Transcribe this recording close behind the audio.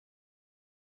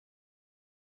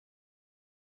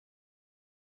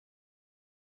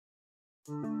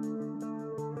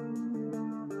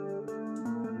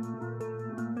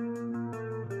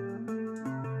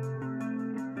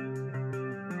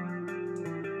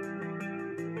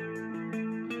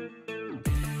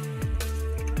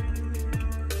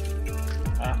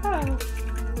Aha.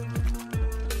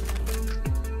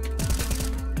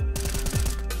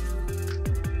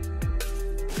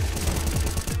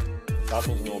 That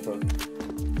one's an open.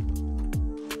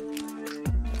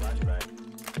 Flashback.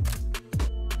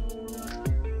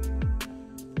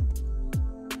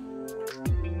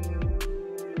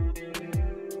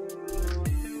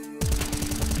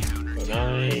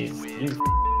 Nice. You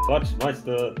clutch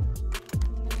meister.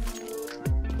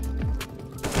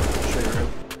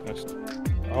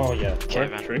 Oh yeah. Okay,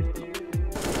 man. Tree.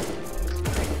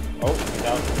 Oh,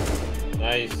 down.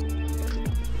 Nice.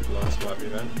 Last might be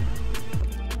then.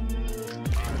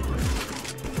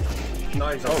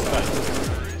 Nice. Oh, nice.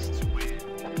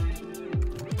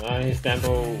 Nice,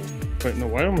 Dambo. Wait, no,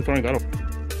 why am I throwing that up?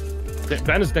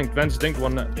 Van is dinked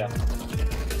one net. Yeah.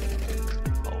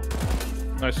 Oh.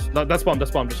 Nice. That's bomb,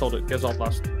 just hold it. Gets off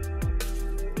last.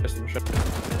 Gets the shit.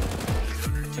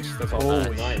 Nice, that's all. Oh,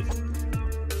 nice.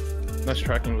 Nice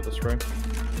tracking with the spray.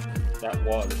 That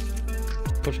was.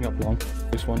 Pushing up long.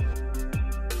 This one.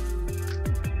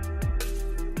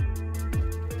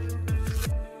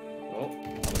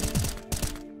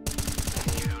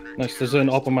 Nice, there's an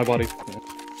up on my body.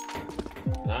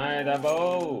 Nice,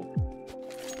 Dambo!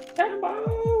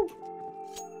 Dambo!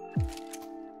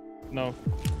 No.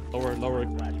 Lower.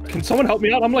 Can someone help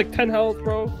me out? I'm like 10 health,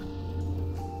 bro.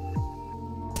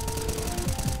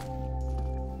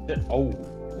 Oh,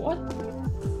 what?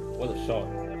 What a shot.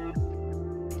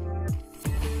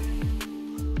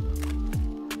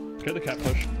 Get the cat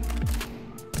push.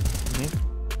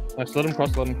 Nice, let him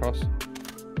cross.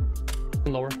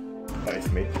 Lower. Nice,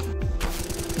 mate.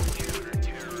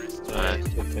 Nice,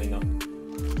 good clean up.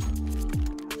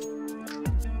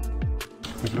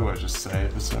 We blew it just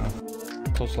save, so.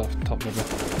 Close left, top middle.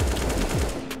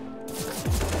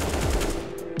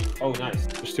 Oh, nice.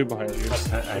 There's two behind you. Let's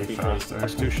hit A faster.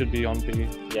 Last two should be on B.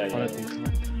 Yeah. On a D.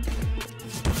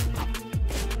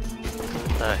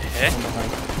 The heck?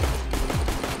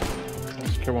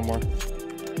 Let's secure one more.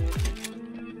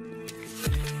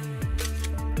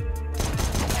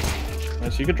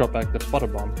 Nice, you could drop back. They've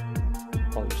spotted bomb.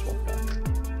 Probably just walk back.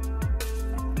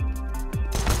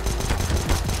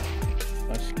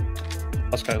 Nice.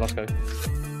 Last guy.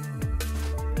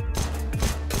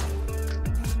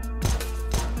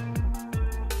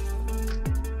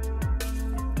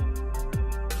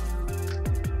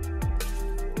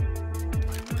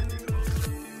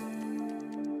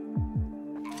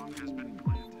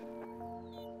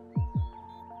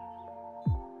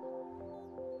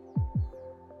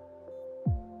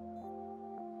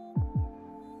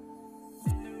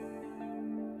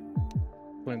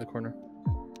 Play in the corner.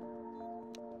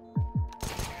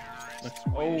 Nice.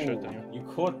 Oh, Shit, Daniel. you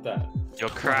caught that. You're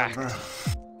cracked.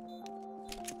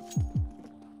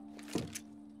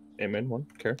 Amen, one.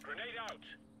 Care.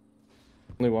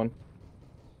 Only one.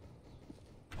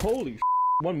 Holy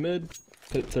one mid.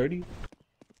 Hit 30.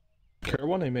 Care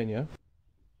one, amen, yeah.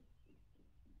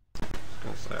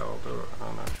 Gonna say I'll do it.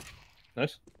 Oh no.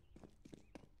 Nice.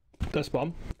 That's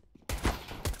bomb.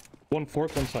 1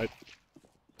 fourth, one side.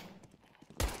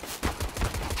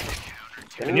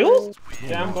 Daniel?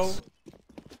 Dambo.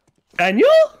 Daniel?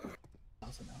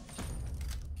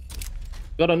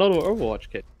 Got another Overwatch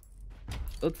kit.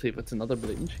 Let's see if it's another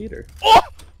blatant cheater. Oh! What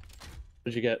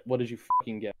did you get? What did you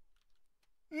fucking get?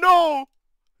 No!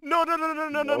 No!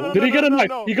 Did he get a knife?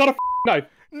 No. He got a knife.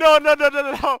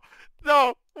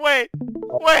 No! Wait!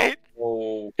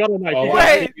 Oh. Got a knife. Oh,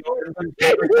 Wait!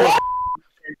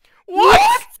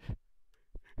 What?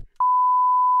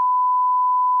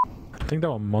 I think that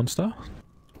was Monster.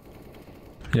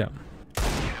 Yeah.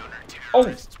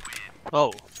 Oh!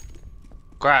 Oh.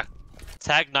 Crack.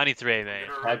 Tag 93, man.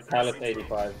 Tag Pallet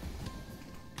 85.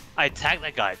 I tagged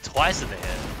that guy twice in the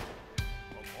head.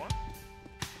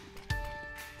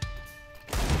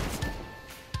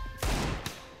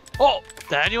 Oh!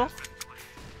 Daniel?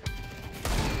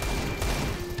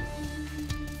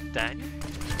 Daniel?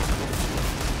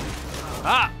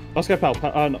 Ah! Let's go, pal.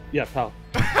 No, yeah, pal.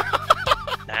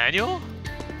 Daniel?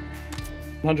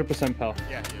 100% pal.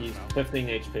 Yeah, He's 15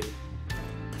 HP.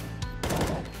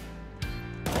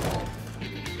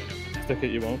 Stick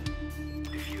it, you won't.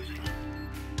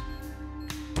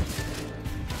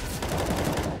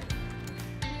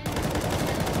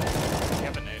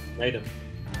 Made him.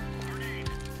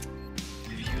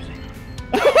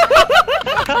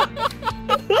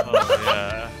 Oh,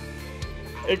 yeah.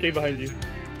 AK behind you.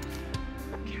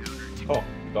 Oh,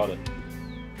 got it.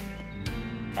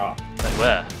 Ah, Wait,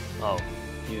 where? Oh.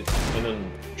 yes. And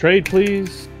then Trade,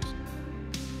 please.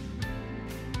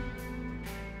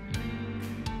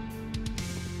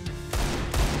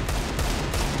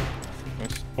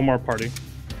 Nice. One more party.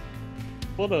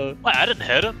 What a... Wait, I didn't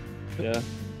hit him? Yeah.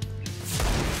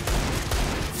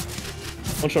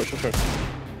 One short, short, short.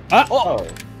 Ah! oh,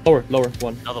 Lower, lower,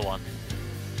 one. Another one.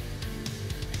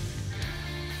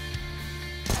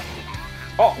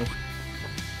 oh,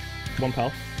 One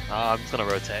pal. I'm just gonna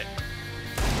rotate.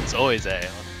 It's always A.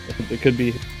 It could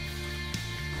be...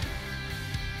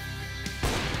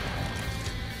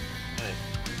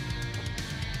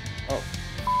 oh.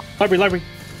 Library, library.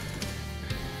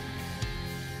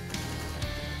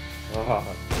 Ah,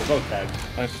 they're both tagged.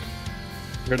 Nice.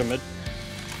 You're to mid.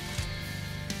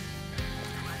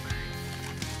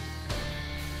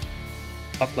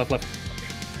 Left, left, left.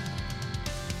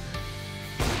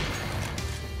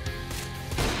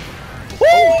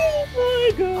 Oh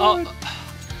my god! Oh.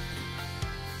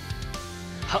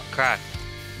 Huh, crack.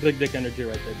 Big dick energy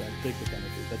right there, Ben. Big dick energy.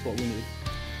 That's what we need.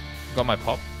 Got my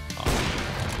pop.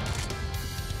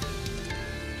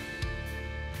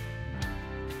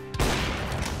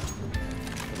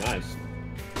 Nice.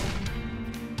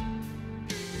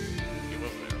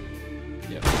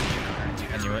 Yeah.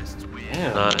 I knew it.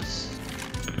 Damn. Nice.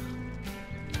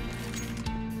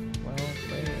 Well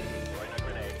played.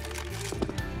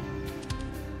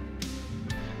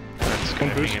 That's One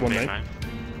gonna boost, be one a main. man.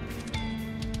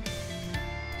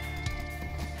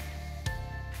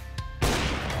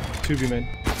 2v main.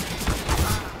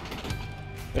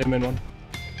 A main one.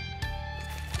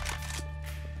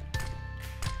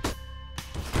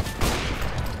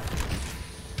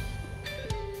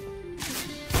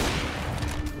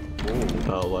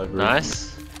 Oh, library.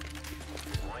 Nice.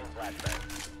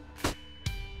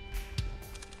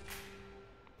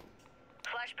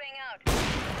 Flashbang out.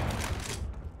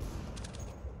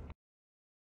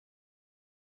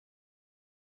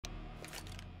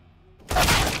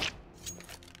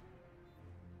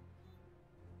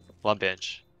 One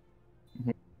bench.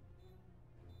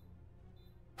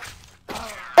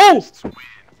 Oh!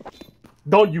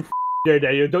 Don't you dare,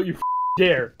 Daniel. Don't you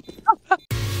dare.